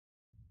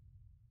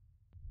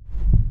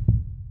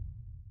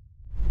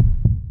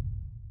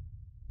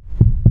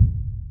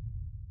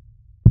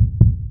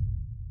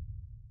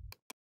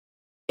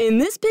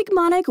this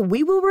Picmonic,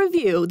 we will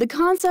review the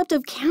concept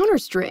of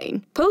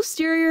counterstrain,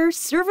 posterior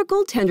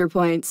cervical tender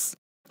points,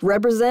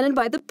 represented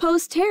by the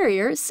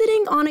posterior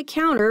sitting on a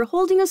counter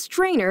holding a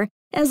strainer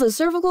as the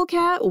cervical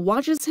cat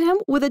watches him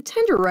with a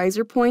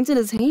tenderizer point in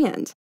his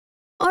hand.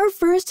 Our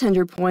first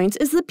tender point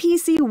is the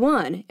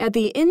PC1 at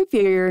the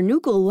inferior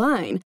nuchal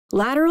line,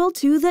 lateral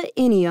to the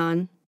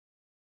inion.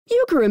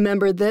 You can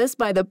remember this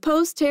by the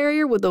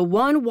posterior with the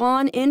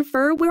 1-1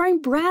 infer wearing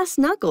brass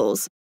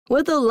knuckles,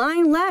 with the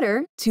line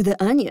ladder to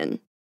the onion.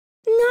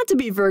 Not to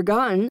be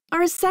forgotten,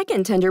 our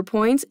second tender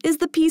point is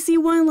the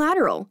PC1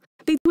 lateral,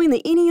 between the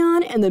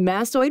inion and the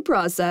mastoid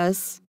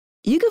process.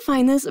 You can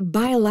find this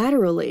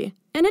bilaterally,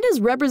 and it is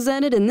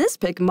represented in this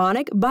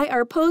Picmonic by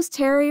our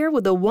posterior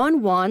with the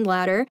 1-1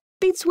 ladder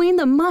between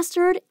the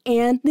mustard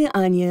and the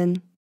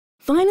onion.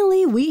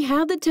 Finally, we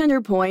have the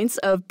tender points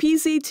of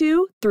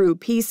PC2 through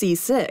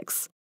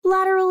PC6,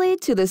 laterally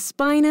to the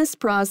spinous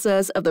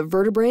process of the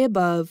vertebrae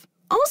above,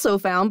 also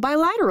found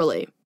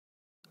bilaterally.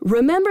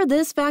 Remember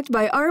this fact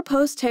by our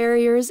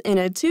posteriors in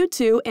a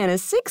 2-2 and a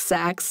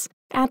 6-sax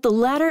at the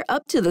ladder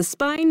up to the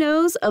spine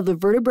nose of the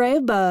vertebrae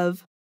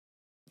above.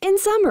 In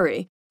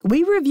summary,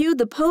 we reviewed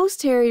the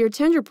posterior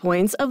tender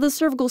points of the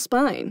cervical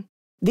spine.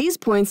 These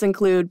points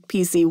include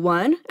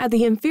PC1 at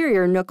the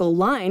inferior nuchal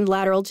line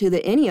lateral to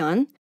the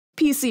inion,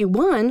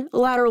 PC1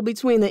 lateral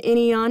between the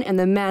inion and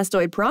the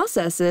mastoid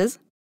processes,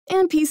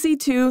 and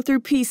PC2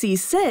 through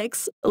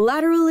PC6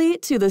 laterally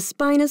to the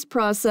spinous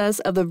process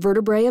of the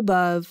vertebrae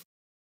above.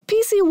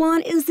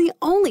 PC1 is the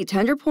only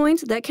tender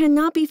point that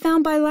cannot be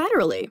found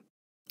bilaterally.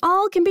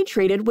 All can be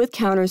treated with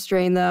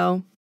counterstrain,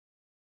 though.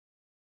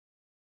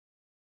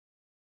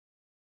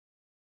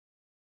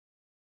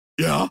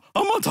 Yeah,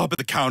 I'm on top of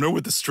the counter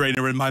with the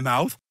strainer in my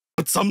mouth,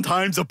 but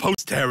sometimes a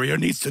posterior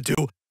needs to do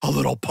a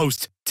little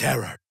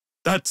post-terror.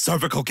 That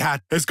cervical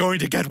cat is going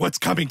to get what's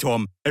coming to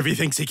him if he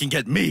thinks he can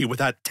get me with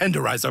that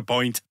tenderizer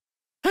point.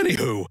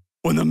 Anywho,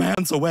 when the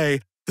man's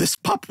away, this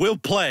pup will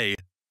play.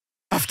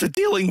 After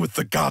dealing with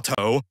the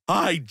gato,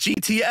 I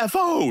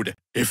GTFO'd,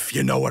 if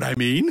you know what I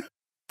mean.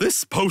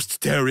 This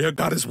post-terrier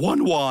got his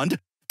one wand,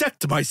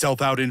 decked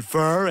myself out in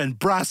fur and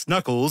brass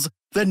knuckles,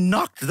 then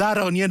knocked that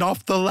onion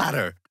off the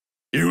ladder.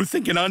 You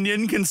think an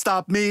onion can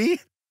stop me?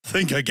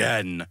 Think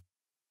again.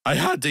 I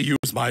had to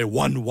use my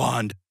one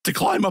wand to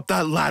climb up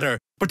that ladder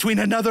between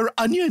another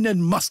onion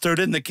and mustard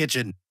in the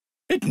kitchen.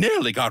 It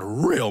nearly got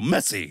real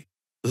messy.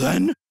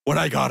 Then, when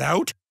I got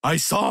out, I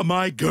saw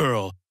my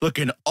girl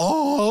looking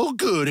all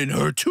good in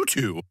her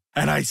tutu,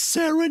 and I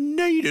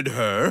serenaded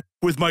her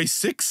with my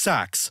 6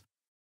 sacks.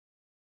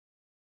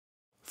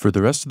 For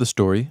the rest of the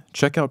story,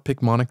 check out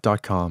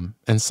Picmonic.com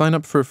and sign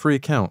up for a free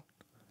account.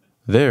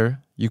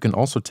 There, you can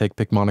also take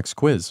Picmonic's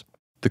quiz.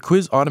 The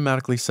quiz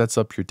automatically sets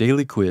up your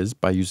daily quiz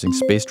by using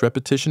spaced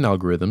repetition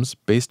algorithms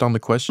based on the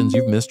questions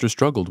you've missed or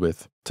struggled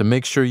with to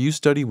make sure you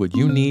study what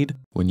you need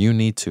when you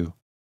need to.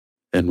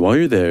 And while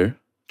you're there,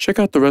 check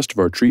out the rest of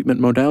our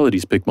treatment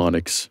modalities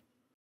Picmonics.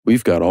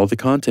 We've got all the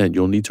content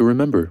you'll need to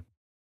remember.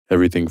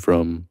 Everything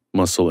from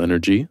muscle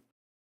energy,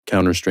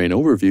 counterstrain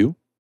overview,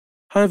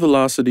 high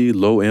velocity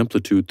low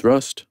amplitude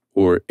thrust,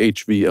 or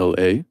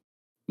HVLA,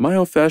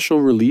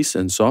 myofascial release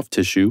and soft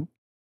tissue,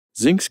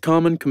 Zinc's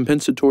common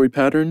compensatory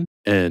pattern,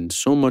 and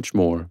so much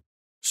more,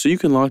 so you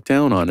can lock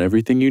down on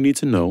everything you need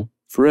to know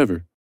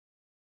forever.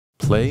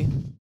 Play,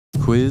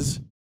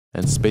 quiz,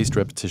 and spaced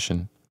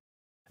repetition.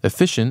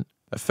 Efficient,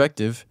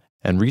 effective,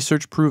 and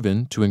research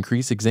proven to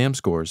increase exam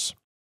scores.